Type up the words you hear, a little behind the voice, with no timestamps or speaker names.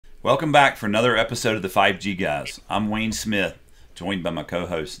Welcome back for another episode of the 5G Guys. I'm Wayne Smith, joined by my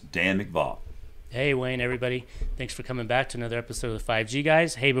co-host Dan McVaugh. Hey Wayne, everybody. Thanks for coming back to another episode of the 5G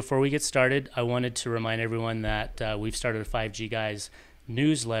Guys. Hey, before we get started, I wanted to remind everyone that we've started a 5G Guys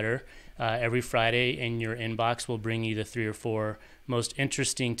newsletter. Every Friday in your inbox will bring you the 3 or 4 most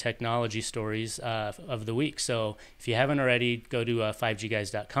interesting technology stories of the week. So if you haven't already, go to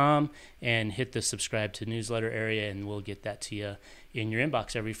 5gguys.com and hit the subscribe to newsletter area, and we'll get that to you in your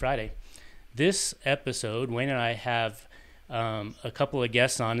inbox every Friday. This episode, Wayne and I have a couple of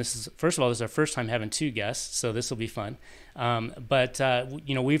guests on. This is our first time having 2 guests, so this will be fun. But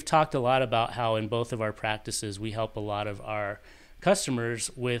we've talked a lot about how in both of our practices we help a lot of our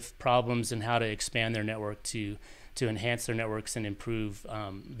customers with problems and how to expand their network to enhance their networks and improve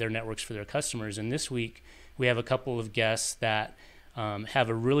their networks for their customers. And this week we have a couple of guests that have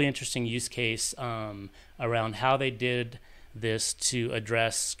a really interesting use case around how they did this to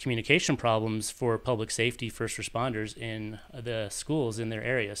address communication problems for public safety first responders in the schools in their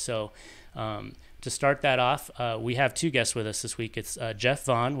area. So to start that off, we have 2 guests with us this week. It's Jeff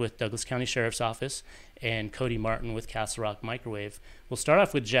Vaughn with Douglas County Sheriff's Office and Cody Martin with Castle Rock Microwave. We'll start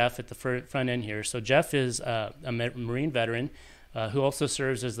off with Jeff at the front end here. So Jeff is a Marine veteran who also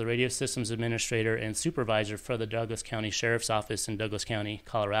serves as the radio systems administrator and supervisor for the Douglas County Sheriff's Office in Douglas County,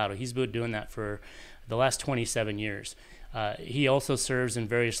 Colorado. He's been doing that for the last 27 years. He also serves in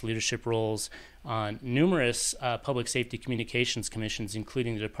various leadership roles on numerous public safety communications commissions,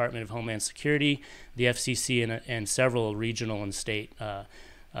 including the Department of Homeland Security, the FCC, and several regional and state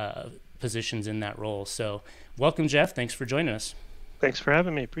positions in that role. So welcome, Jeff. Thanks for joining us. Thanks for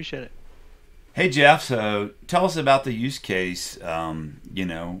having me. Appreciate it. Hey, Jeff. So tell us about the use case,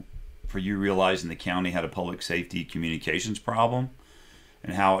 for you realizing the county had a public safety communications problem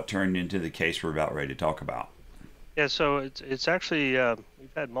and how it turned into the case we're about ready to talk about. Yeah, so it's actually,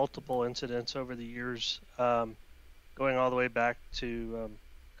 we've had multiple incidents over the years, going all the way back to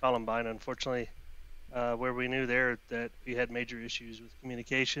Columbine, unfortunately, where we knew there that we had major issues with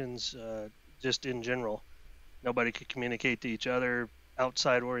communications, just in general. Nobody could communicate to each other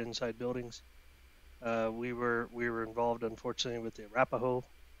outside or inside buildings. We were involved, unfortunately, with the Arapahoe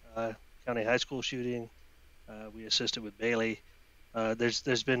County High School shooting. We assisted with Bailey.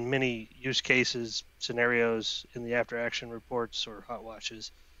 There's been many use cases, scenarios in the after action reports or hot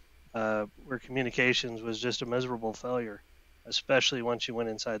watches where communications was just a miserable failure, especially once you went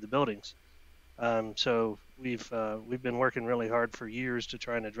inside the buildings. So we've been working really hard for years to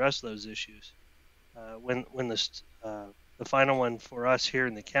try and address those issues. When the final one for us here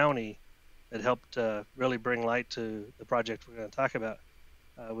in the county that helped really bring light to the project we're going to talk about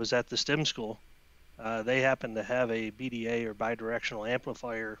was at the STEM school. They happen to have a BDA or bidirectional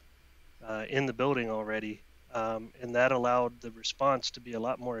amplifier in the building already, and that allowed the response to be a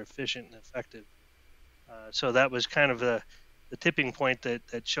lot more efficient and effective. So that was kind of the tipping point that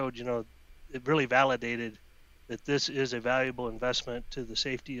showed, it really validated that this is a valuable investment to the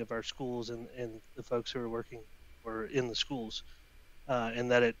safety of our schools and the folks who are working or in the schools,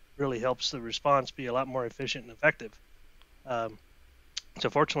 and that it really helps the response be a lot more efficient and effective. So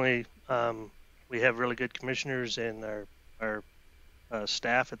fortunately, we have really good commissioners and our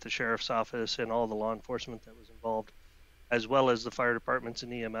staff at the sheriff's office and all the law enforcement that was involved, as well as the fire departments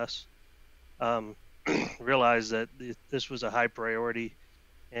and EMS, realized that this was a high priority,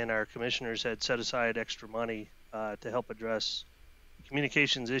 and our commissioners had set aside extra money to help address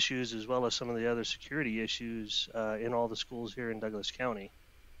communications issues as well as some of the other security issues in all the schools here in Douglas County.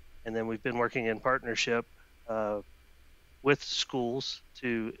 And then we've been working in partnership with schools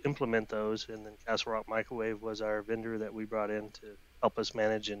to implement those, and then Castle Rock Microwave was our vendor that we brought in to help us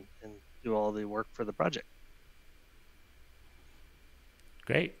manage and do all the work for the project.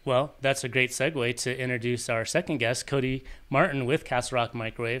 Great. Well, that's a great segue to introduce our second guest, Cody Martin with Castle Rock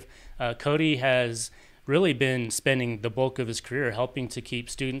Microwave. Cody has really been spending the bulk of his career helping to keep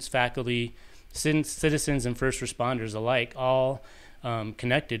students, faculty, citizens, and first responders alike all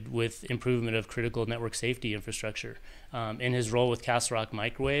connected with improvement of critical network safety infrastructure. In his role with Castle Rock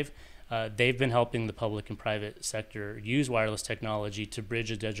Microwave, they've been helping the public and private sector use wireless technology to bridge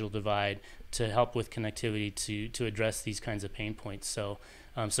a digital divide to help with connectivity to address these kinds of pain points. So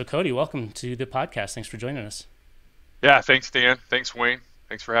Cody, welcome to the podcast. Thanks for joining us. Yeah, thanks, Dan. Thanks, Wayne.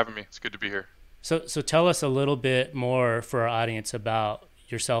 Thanks for having me. It's good to be here. So tell us a little bit more for our audience about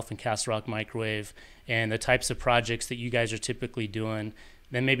yourself and Castle Rock Microwave and the types of projects that you guys are typically doing.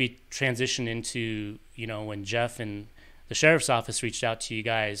 Then maybe transition into, when Jeff and the sheriff's office reached out to you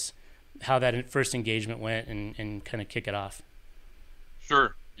guys, how that first engagement went and kind of kick it off.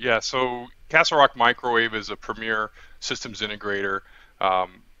 Sure. Yeah. So Castle Rock Microwave is a premier systems integrator.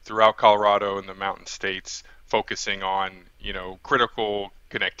 throughout Colorado and the mountain states, focusing on critical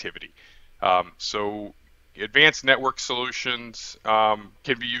connectivity. So advanced network solutions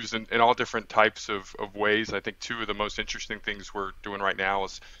can be used in all different types of ways. I think two of the most interesting things we're doing right now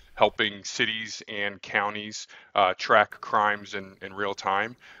is helping cities and counties track crimes in real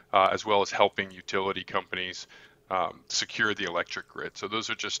time, as well as helping utility companies secure the electric grid. So those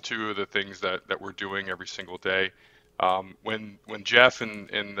are just two of the things that we're doing every single day. When Jeff and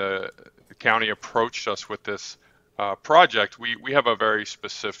the county approached us with this project, we have a very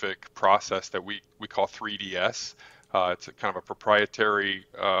specific process that we call 3DS. It's a kind of a proprietary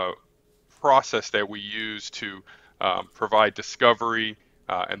process that we use to provide discovery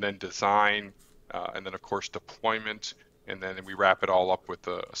and then design and then of course deployment, and then we wrap it all up with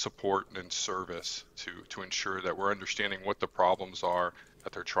the support and service to ensure that we're understanding what the problems are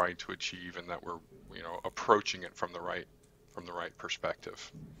that they're trying to achieve, and that we're approaching it from the right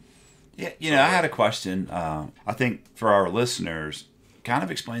perspective. Yeah, I had a question. I think for our listeners, kind of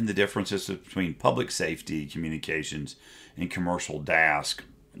explain the differences between public safety communications and commercial DAS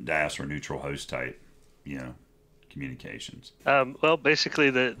or neutral host type, communications. Well, basically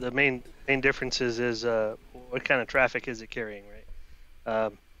the main differences is what kind of traffic is it carrying,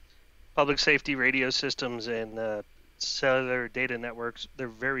 right? Public safety radio systems and cellular data networks, they're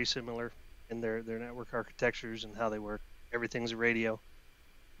very similar in their network architectures and how they work. Everything's a radio.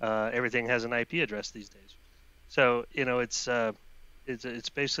 Everything has an IP address these days. So it's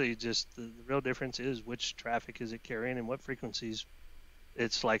basically just the real difference is which traffic is it carrying and what frequencies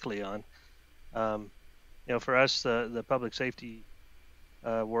it's likely on. For us, the public safety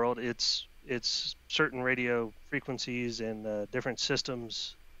world, it's certain radio frequencies and different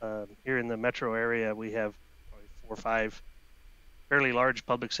systems. Here in the metro area, we have probably 4 or 5 fairly large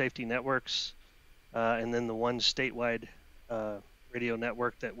public safety networks, and then the one statewide radio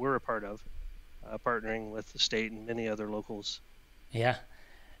network that we're a part of, partnering with the state and many other locals. Yeah.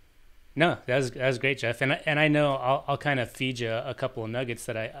 No, that was great, Jeff. And I know I'll kind of feed you a couple of nuggets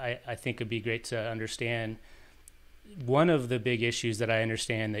that I think would be great to understand. One of the big issues that I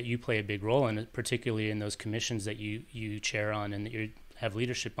understand that you play a big role in, particularly in those commissions that you chair on and that you have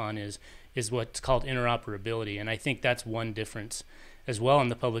leadership on, is what's called interoperability. And I think that's one difference as well in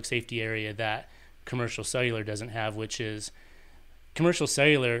the public safety area that commercial cellular doesn't have, which is commercial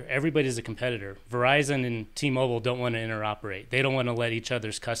cellular, everybody's a competitor. Verizon and T-Mobile don't want to interoperate. They don't want to let each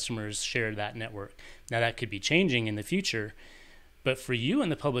other's customers share that network. Now, that could be changing in the future, but for you in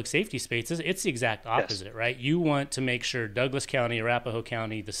the public safety space, it's the exact opposite, yes. Right? You want to make sure Douglas County, Arapahoe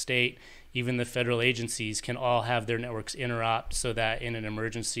County, the state, even the federal agencies can all have their networks interop so that in an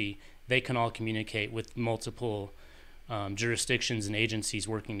emergency, they can all communicate with multiple jurisdictions and agencies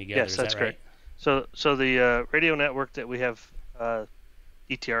working together. Yes, that's correct. So the radio network that we have,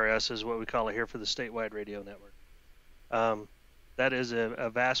 ETRS is what we call it here for the statewide radio network. That is a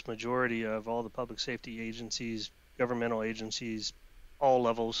vast majority of all the public safety agencies, governmental agencies, all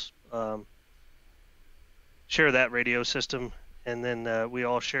levels, share that radio system, and then we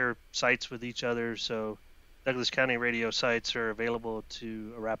all share sites with each other. So Douglas County radio sites are available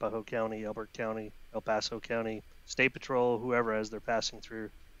to Arapahoe County, Elbert County, El Paso County, State Patrol, whoever as they're passing through.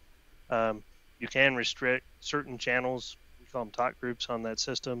 You can restrict certain channels. We call them talk groups on that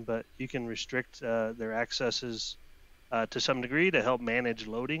system, but you can restrict their accesses to some degree to help manage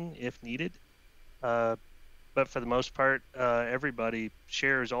loading if needed. But for the most part, everybody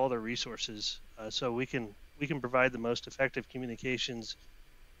shares all their resources, so we can provide the most effective communications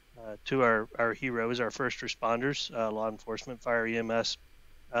to our heroes, our first responders, law enforcement, fire, EMS,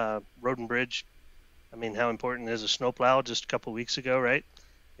 road and bridge. I mean, how important is a snowplow just a couple weeks ago, right?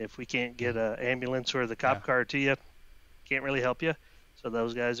 If we can't get an ambulance or the cop car to you, can't really help you. So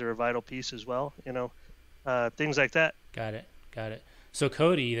those guys are a vital piece as well, things like that. Got it. So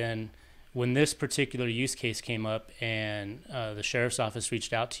Cody, then, when this particular use case came up and the sheriff's office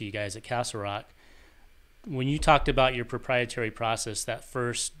reached out to you guys at Castle Rock, when you talked about your proprietary process, that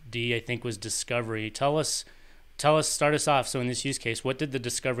first D, I think, was discovery. Start us off. So in this use case, what did the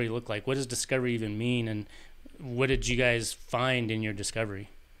discovery look like? What does discovery even mean? And what did you guys find in your discovery?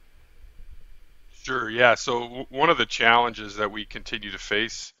 Sure. Yeah. So one of the challenges that we continue to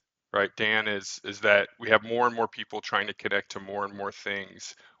face, right, Dan, is that we have more and more people trying to connect to more and more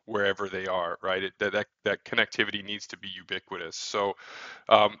things wherever they are, right? That connectivity needs to be ubiquitous. So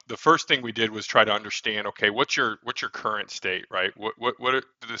the first thing we did was try to understand, okay, what's your current state, right? What do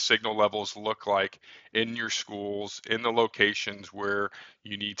the signal levels look like in your schools, in the locations where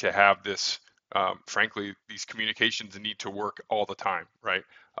you need to have this? Frankly, these communications need to work all the time, right?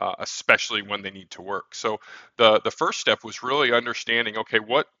 especially when they need to work. So the first step was really understanding, okay,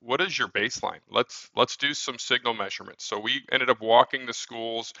 what is your baseline? Let's do some signal measurements. So we ended up walking the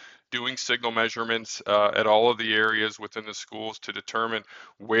schools, doing signal measurements at all of the areas within the schools to determine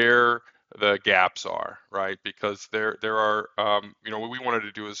where the gaps are, right? Because there are, what we wanted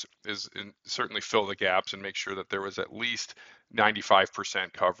to do is certainly fill the gaps and make sure that there was at least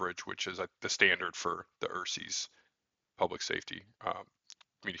 95% coverage, which is the standard for the ERCES public safety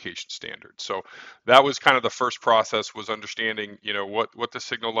communication standard. So that was kind of the first process, was understanding, what the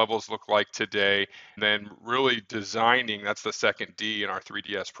signal levels look like today, and then really designing. That's the second D in our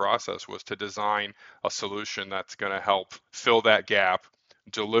 3DS process, was to design a solution that's going to help fill that gap,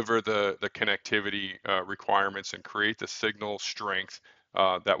 deliver the connectivity requirements, and create the signal strength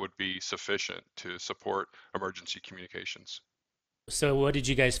that would be sufficient to support emergency communications. So what did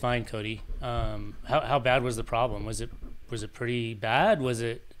you guys find, Cody? How bad was the problem? Was it pretty bad? Was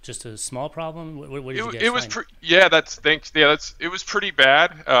it just a small problem? What did you guys find? It was pretty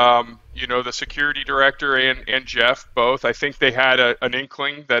bad. The security director and Jeff both, I think they had an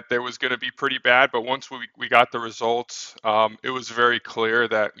inkling that there was going to be pretty bad, but once we got the results, it was very clear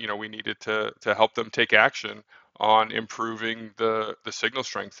that we needed to help them take action on improving the signal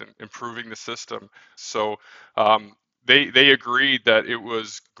strength and improving the system. So they agreed that it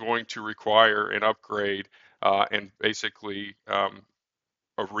was going to require an upgrade and basically a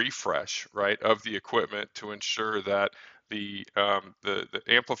refresh, right, of the equipment to ensure that the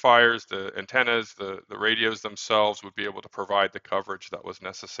amplifiers, the antennas, the radios themselves would be able to provide the coverage that was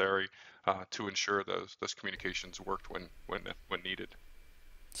necessary to ensure those communications worked when needed.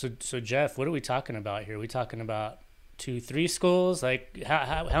 So Jeff, what are we talking about here? Are we talking about 2-3 schools? Like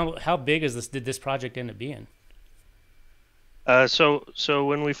how big did this project end up being? So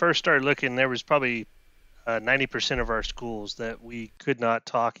when we first started looking, there was probably 90% of our schools that we could not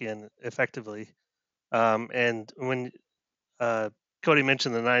talk in effectively. And when Cody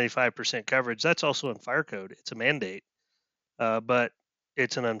mentioned the 95% coverage, that's also in fire code. It's a mandate, but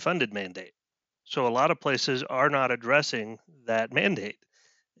it's an unfunded mandate. So a lot of places are not addressing that mandate.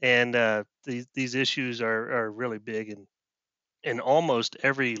 And these issues are really big in almost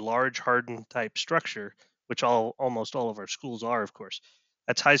every large hardened type structure, which almost all of our schools are, of course.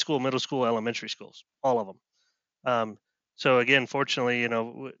 That's high school, middle school, elementary schools, all of them. So again, fortunately,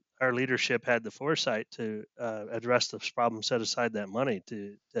 our leadership had the foresight to address this problem, set aside that money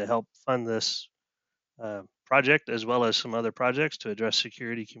to help fund this project, as well as some other projects to address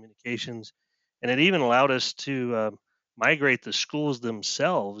security communications. And it even allowed us to migrate the schools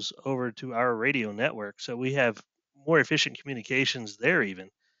themselves over to our radio network. So we have more efficient communications there even.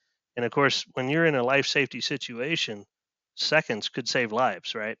 And of course, when you're in a life safety situation, seconds could save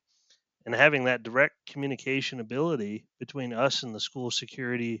lives, right? And having that direct communication ability between us and the school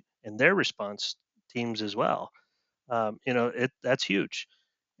security and their response teams as well, that's huge.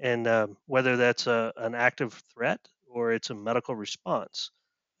 And whether that's an active threat or it's a medical response,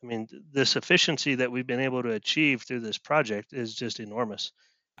 I mean, this efficiency that we've been able to achieve through this project is just enormous.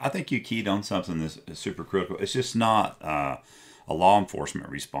 I think you keyed on something that's super critical. It's just not a law enforcement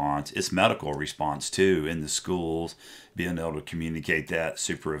response; it's medical response too in the schools, being able to communicate that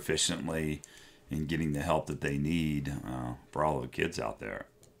super efficiently and getting the help that they need for all of the kids out there.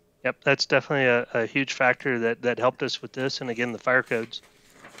 Yep, that's definitely a huge factor that helped us with this. And again, the fire codes,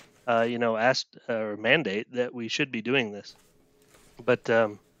 asked or mandate that we should be doing this, but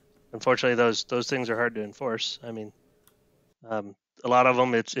unfortunately, those things are hard to enforce. I mean, a lot of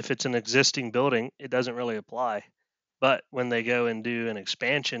them, if it's an existing building, it doesn't really apply. But when they go and do an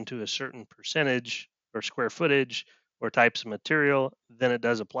expansion to a certain percentage or square footage or types of material, then it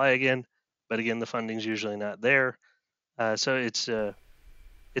does apply again. But again, the funding's usually not there. So it's a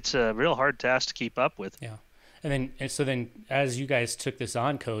real hard task to keep up with. Yeah. And so then as you guys took this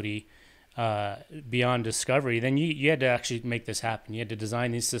on, Cody, beyond discovery, then you had to actually make this happen. You had to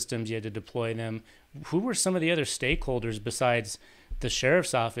design these systems, you had to deploy them. Who were some of the other stakeholders besides the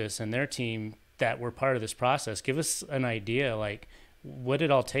sheriff's office and their team that were part of this process? Give us an idea, like what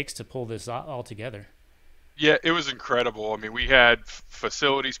it all takes to pull this all together. Yeah, it was incredible. I mean, we had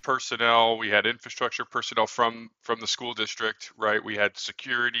facilities personnel, we had infrastructure personnel from the school district, right? We had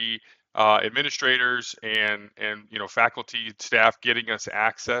security administrators and faculty staff getting us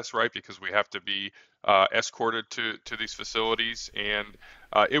access, right? Because we have to be escorted to these facilities, and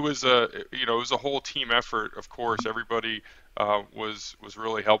it was a whole team effort. Of course, everybody was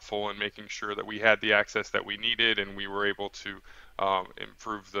really helpful in making sure that we had the access that we needed, and we were able to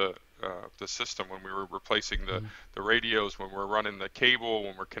improve the system when we were replacing the radios, when we're running the cable,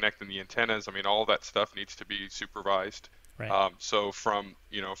 when we're connecting the antennas. I mean, all that stuff needs to be supervised Right. So from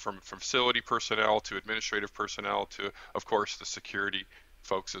facility personnel to administrative personnel to, of course, the security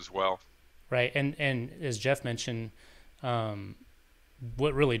folks as well. Right. And as Jeff mentioned, um,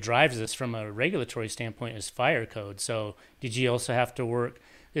 what really drives this from a regulatory standpoint is fire code. So did you also have to work?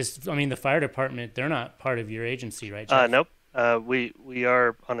 I mean, the fire department, they're not part of your agency, right, Jeff? Nope. We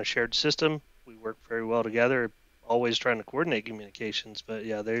are on a shared system. We work very well together. Always trying to coordinate communications, but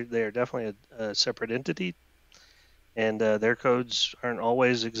yeah, they are definitely a separate entity, and their codes aren't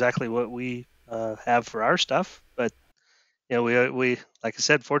always exactly what we have for our stuff. But we like I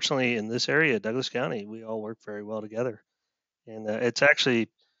said, fortunately in this area, Douglas County, we all work very well together, and it's actually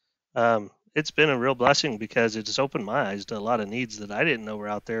it's been a real blessing because it's opened my eyes to a lot of needs that I didn't know were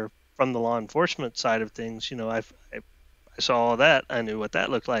out there from the law enforcement side of things. I saw all that. I knew what that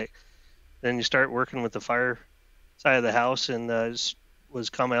looked like. Then you start working with the fire side of the house, and was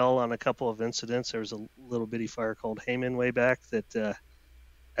Kamel on a couple of incidents. There was a little bitty fire called Hayman way back that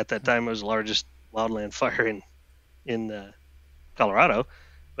at that time was the largest wildland fire in Colorado.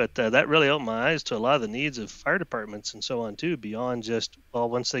 But that really opened my eyes to a lot of the needs of fire departments and so on too, beyond just, well,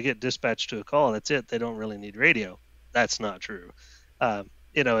 once they get dispatched to a call, that's it. They don't really need radio. That's not true.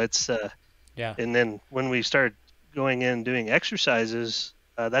 It's Yeah. and then when we start going in and doing exercises,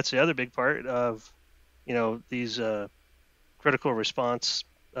 that's the other big part of these critical response,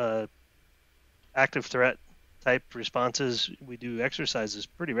 active threat type responses. We do exercises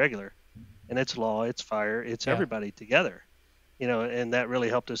pretty regular, and it's law, it's fire, it's Yeah. everybody together. And that really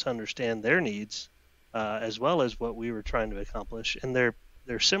helped us understand their needs, as well as what we were trying to accomplish. And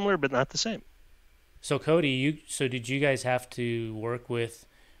they're similar but not the same. So Cody, did you guys have to work with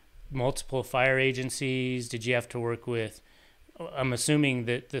multiple fire agencies? Did you have to work with? I'm assuming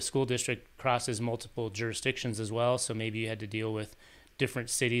that the school district crosses multiple jurisdictions as well. So maybe you had to deal with different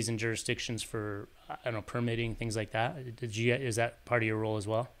cities and jurisdictions for, I don't know, permitting, things like that. Is that part of your role as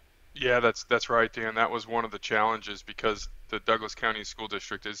well? Yeah, that's right, Dan. That was one of the challenges because the Douglas County School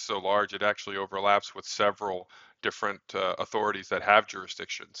District is so large, it actually overlaps with several different authorities that have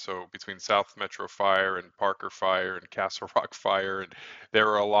jurisdiction. So between South Metro Fire and Parker Fire and Castle Rock Fire, and there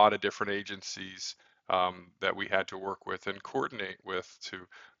are a lot of different agencies that we had to work with and coordinate with to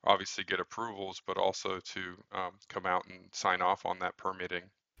obviously get approvals, but also to come out and sign off on that permitting.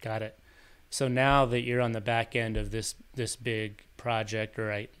 Got it. So now that you're on the back end of this big project,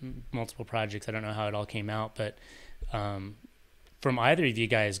 or multiple projects, I don't know how it all came out, but from either of you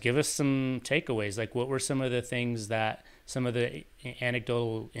guys, give us some takeaways. Like, what were some of the things some of the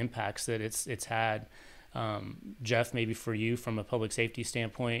anecdotal impacts that it's had? Jeff, maybe for you from a public safety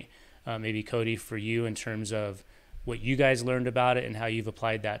standpoint, maybe Cody for you in terms of what you guys learned about it and how you've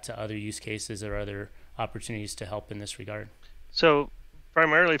applied that to other use cases or other opportunities to help in this regard. So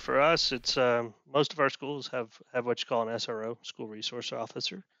primarily for us, it's most of our schools have what you call an SRO, school resource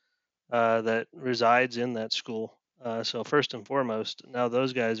officer, that resides in that school. So first and foremost, now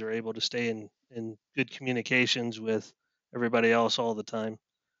those guys are able to stay in good communications with everybody else all the time.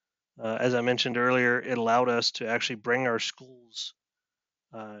 As I mentioned earlier, it allowed us to actually bring our schools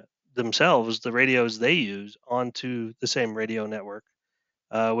uh, themselves, the radios they use, onto the same radio network,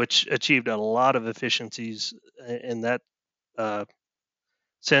 which achieved a lot of efficiencies in that uh,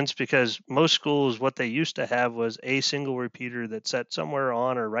 sense, because most schools, what they used to have was a single repeater that sat somewhere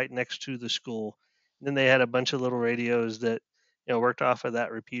on or right next to the school. And then they had a bunch of little radios that worked off of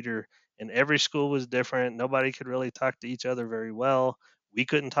that repeater, and every school was different. Nobody could really talk to each other very well. We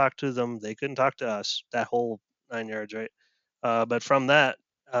couldn't talk to them, they couldn't talk to us, that whole 9 yards, right? But from that,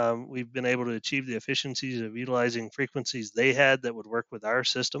 we've been able to achieve the efficiencies of utilizing frequencies they had that would work with our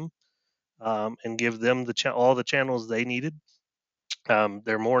system, and give them all the channels they needed.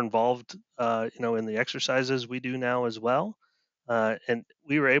 They're more involved, in the exercises we do now as well. And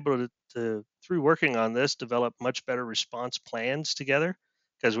we were able through working on this, develop much better response plans together,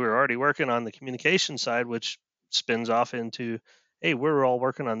 because we were already working on the communication side, which spins off into, hey, we're all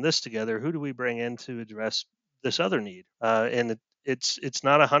working on this together. Who do we bring in to address this other need? And it's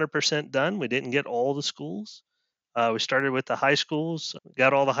not 100% done. We didn't get all the schools. We started with the high schools,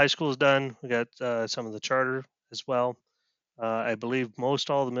 got all the high schools done. We got some of the charter as well. I believe most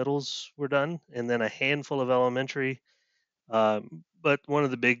all the middles were done, and then a handful of elementary. But one of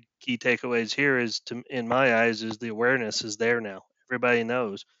the big key takeaways here in my eyes, is the awareness is there now. Everybody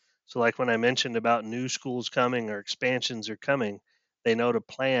knows. So, like when I mentioned about new schools coming or expansions are coming, they know to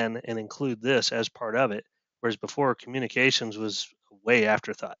plan and include this as part of it. Whereas before, communications was a way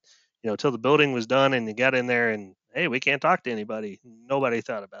afterthought. Till the building was done and you got in there and, hey, we can't talk to anybody. Nobody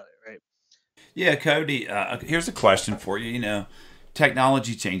thought about it, right? Yeah, Cody, here's a question for you.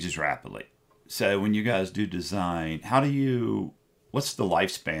 Technology changes rapidly. So when you guys do design, what's the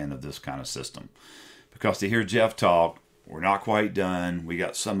lifespan of this kind of system? Because to hear Jeff talk, we're not quite done. We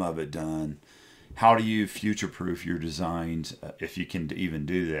got some of it done. How do you future-proof your designs, if you can even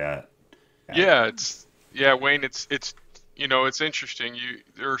do that? Yeah, Wayne, it's it's interesting.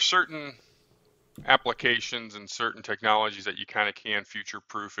 There are certain applications and certain technologies that you kind of can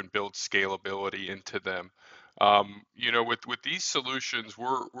future-proof and build scalability into them. With these solutions,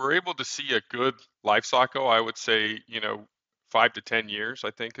 we're able to see a good life cycle. I would say, 5 to 10 years,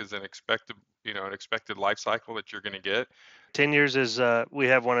 I think, is an expected life cycle that you're going to get. 10 years is, we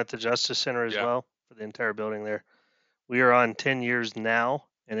have one at the Justice Center as Yeah. well for the entire building there. We are on 10 years now,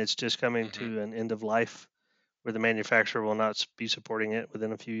 and it's just coming to an end of life where the manufacturer will not be supporting it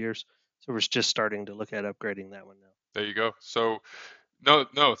within a few years. So we're just starting to look at upgrading that one now. There you go. So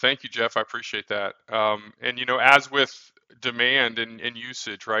no, thank you, Jeff. I appreciate that. And as with demand and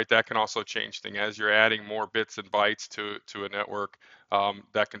usage, right, that can also change things. As you're adding more bits and bytes to a network,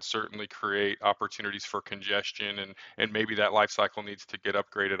 that can certainly create opportunities for congestion, and maybe that life cycle needs to get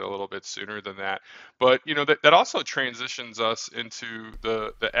upgraded a little bit sooner than that. But that also transitions us into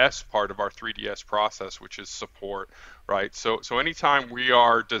the S part of our 3DS process, which is support, right? So anytime we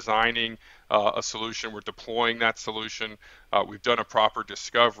are designing a solution, we're deploying that solution, we've done a proper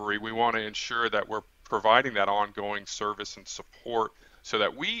discovery, we want to ensure that we're providing that ongoing service and support so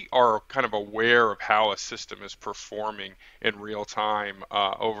that we are kind of aware of how a system is performing in real time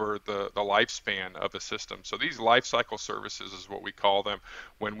over the lifespan of a system. So these lifecycle services is what we call them.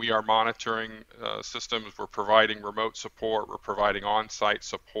 When we are monitoring systems, we're providing remote support, we're providing on-site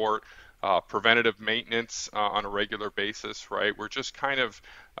support, preventative maintenance on a regular basis, right? We're just kind of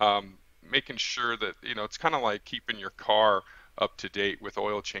making sure that, it's kind of like keeping your car up to date with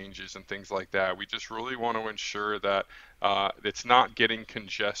oil changes and things like that. We just really want to ensure that it's not getting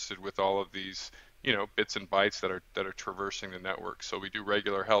congested with all of these, bits and bytes that are traversing the network. So we do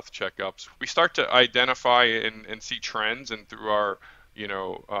regular health checkups. We start to identify and see trends, and through our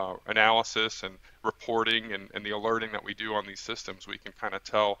analysis and reporting and the alerting that we do on these systems, we can kind of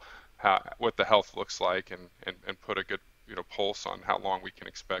tell what the health looks like and put a good pulse on how long we can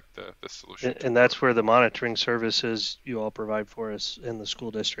expect the solution. And that's where the monitoring services you all provide for us in the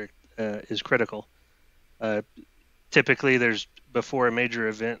school district is critical. Typically, before a major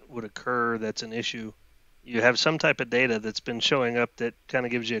event would occur that's an issue, you have some type of data that's been showing up that kind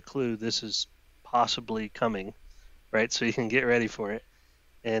of gives you a clue this is possibly coming, right? So you can get ready for it.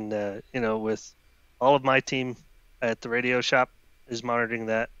 And, with all of my team at the radio shop is monitoring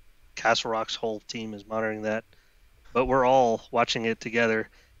that. Castle Rock's whole team is monitoring that. But we're all watching it together,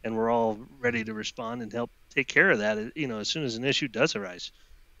 and we're all ready to respond and help take care of that, as soon as an issue does arise.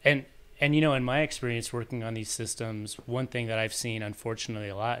 And in my experience working on these systems, one thing that I've seen, unfortunately,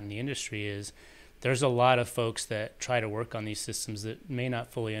 a lot in the industry is there's a lot of folks that try to work on these systems that may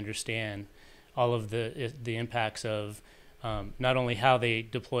not fully understand all of the impacts of not only how they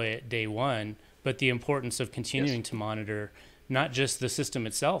deploy it day one, but the importance of continuing to monitor not just the system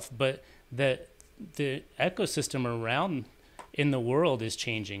itself, but the ecosystem around in the world is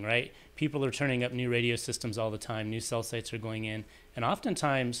changing, right? People are turning up new radio systems all the time. New cell sites are going in. And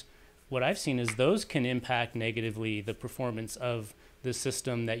oftentimes what I've seen is those can impact negatively the performance of the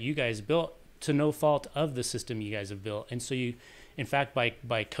system that you guys built to no fault of the system you guys have built. And so in fact,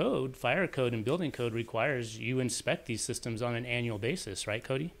 by code, fire code and building code requires you inspect these systems on an annual basis, right,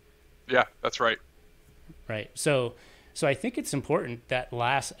 Cody? Yeah, that's right. Right. So I think it's important that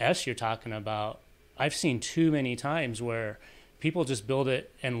last S you're talking about, I've seen too many times where people just build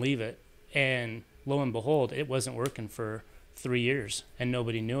it and leave it, and lo and behold, it wasn't working for 3 years, and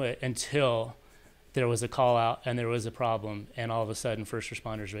nobody knew it until there was a call out and there was a problem, and all of a sudden first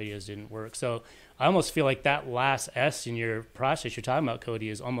responders radios didn't work. So I almost feel like that last S in your process you're talking about, Cody,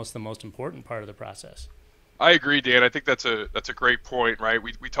 is almost the most important part of the process. I agree, Dan. I think that's a great point, right?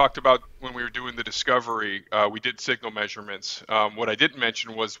 We talked about when we were doing the discovery, we did signal measurements. What I didn't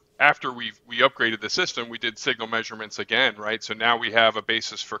mention was after we upgraded the system, we did signal measurements again, right? So now we have a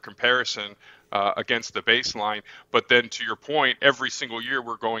basis for comparison against the baseline. But then to your point, every single year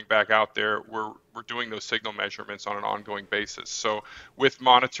we're going back out there, we're doing those signal measurements on an ongoing basis. So with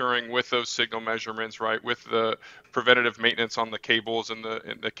monitoring, with those signal measurements, right, with the preventative maintenance on the cables and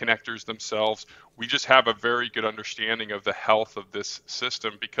the connectors themselves, we just have a very good understanding of the health of this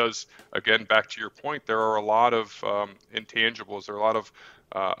system because, again, back to your point, there are a lot of intangibles, there are a lot of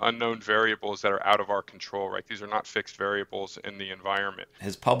unknown variables that are out of our control, right? These are not fixed variables in the environment.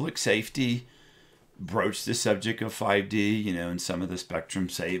 Has public safety broached the subject of 5D, and some of the spectrum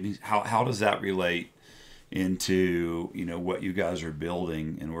savings? How does that relate, into, what you guys are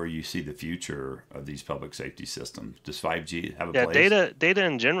building and where you see the future of these public safety systems. Does 5G have a place? Data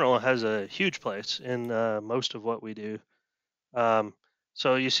in general has a huge place in most of what we do.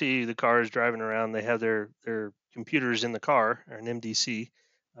 So you see the cars driving around, they have their computers in the car, or an MDC.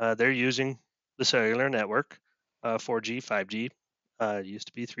 They're using the cellular network, 4G, 5G, it used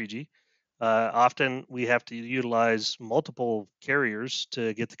to be 3G. Often we have to utilize multiple carriers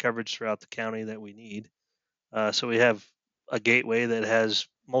to get the coverage throughout the county that we need. So we have a gateway that has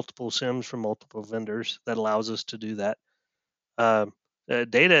multiple SIMs from multiple vendors that allows us to do that.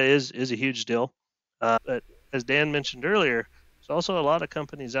 Data is a huge deal. But as Dan mentioned earlier, there's also a lot of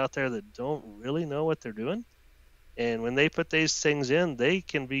companies out there that don't really know what they're doing. And when they put these things in, they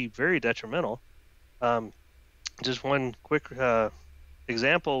can be very detrimental. Just one quick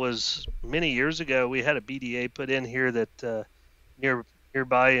example was many years ago, we had a BDA put in here that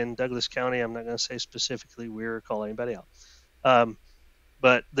nearby in Douglas County, I'm not going to say specifically where or call anybody out,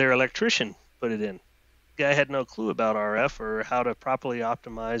 but their electrician put it in. Guy had no clue about RF or how to properly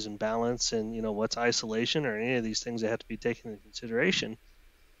optimize and balance and what's isolation or any of these things that have to be taken into consideration.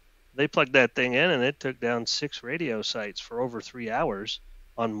 They plugged that thing in and it took down 6 radio sites for over 3 hours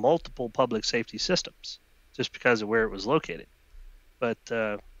on multiple public safety systems just because of where it was located. But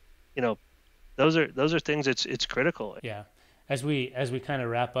those are things it's critical. Yeah. As we kind of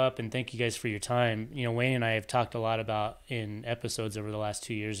wrap up, and thank you guys for your time, Wayne and I have talked a lot about in episodes over the last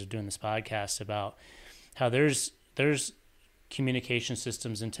 2 years of doing this podcast about how there's communication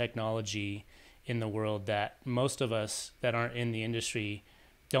systems and technology in the world that most of us that aren't in the industry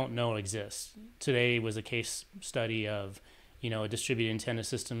don't know exists. Today was a case study of, a distributed antenna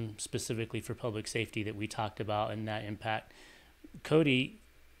system specifically for public safety that we talked about and that impact. Cody,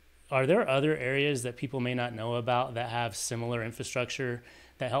 are there other areas that people may not know about that have similar infrastructure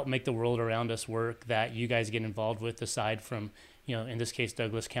that help make the world around us work that you guys get involved with aside from, in this case,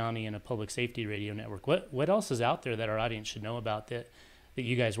 Douglas County and a public safety radio network? What else is out there that our audience should know about that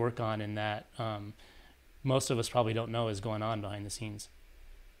you guys work on and that most of us probably don't know is going on behind the scenes?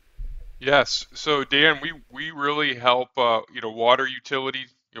 Yes. So Dan, we really help water utility,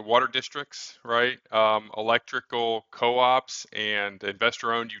 water districts, right? Electrical co-ops and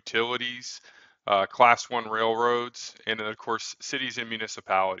investor-owned utilities, Class 1 railroads, and then of course cities and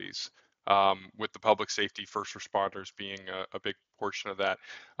municipalities. With the public safety first responders being a big portion of that.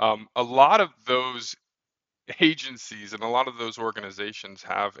 A lot of those agencies and a lot of those organizations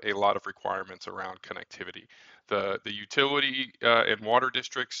have a lot of requirements around connectivity. The utility and water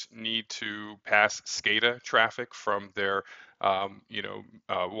districts need to pass SCADA traffic from their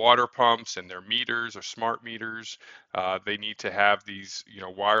water pumps and their meters or smart meters. They need to have these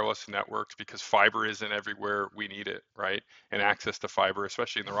wireless networks because fiber isn't everywhere we need it, right? And access to fiber,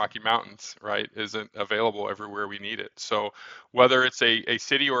 especially in the Rocky Mountains, right, isn't available everywhere we need it. So whether it's a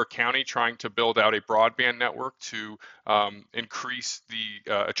city or a county trying to build out a broadband network to increase the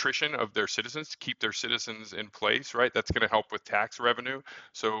attrition of their citizens, to keep their citizens in place, right, that's going to help with tax revenue.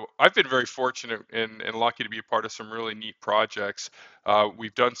 So I've been very fortunate and lucky to be a part of some really neat projects.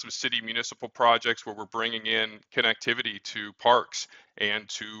 We've done some city municipal projects where we're bringing in connectivity to parks and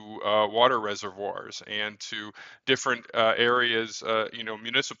to water reservoirs and to different areas,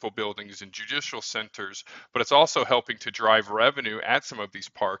 municipal buildings and judicial centers. But it's also helping to drive revenue at some of these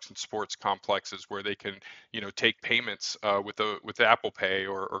parks and sports complexes where they can, take payments with Apple Pay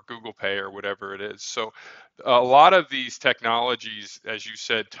or Google Pay or whatever it is. So a lot of these technologies, as you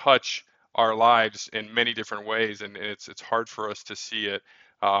said, touch our lives in many different ways, and it's hard for us to see it.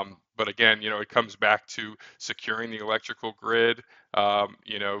 But again, it comes back to securing the electrical grid,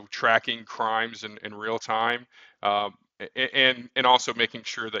 tracking crimes in real time, and also making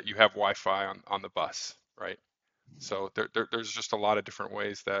sure that you have Wi-Fi on the bus, right? So there's just a lot of different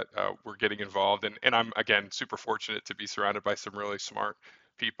ways that we're getting involved, and I'm again super fortunate to be surrounded by some really smart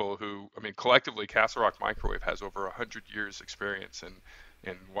people who, collectively, Castle Rock Microwave has over 100 years experience in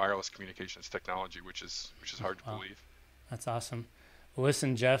wireless communications technology, which is hard to believe. That's awesome. Well,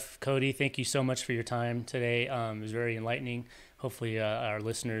 listen, Jeff, Cody, thank you so much for your time today. It was very enlightening. Hopefully our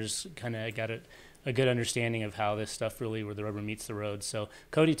listeners kind of got a good understanding of how this stuff really, where the rubber meets the road. So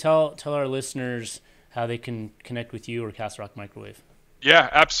Cody, tell our listeners how they can connect with you or Castle Rock Microwave. Yeah,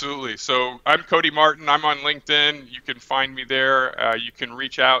 absolutely. So I'm Cody Martin. I'm on LinkedIn. You can find me there. You can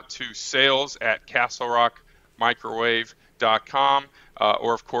reach out to sales@castlerockmicrowave.com.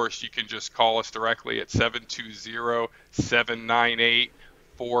 Or, of course, you can just call us directly at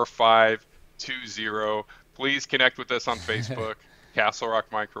 720-798-4520. Please connect with us on Facebook, Castle Rock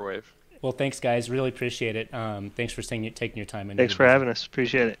Microwave. Well, thanks, guys. Really appreciate it. Thanks for taking your time. Thanks for having us.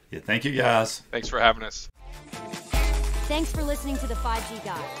 Appreciate it. Yeah, thank you, guys. Thanks for having us. Thanks for listening to the 5G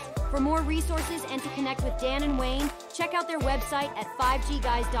Guys. For more resources and to connect with Dan and Wayne, check out their website at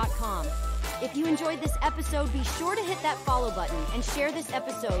 5gguys.com. If you enjoyed this episode, be sure to hit that follow button and share this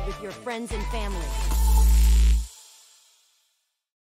episode with your friends and family.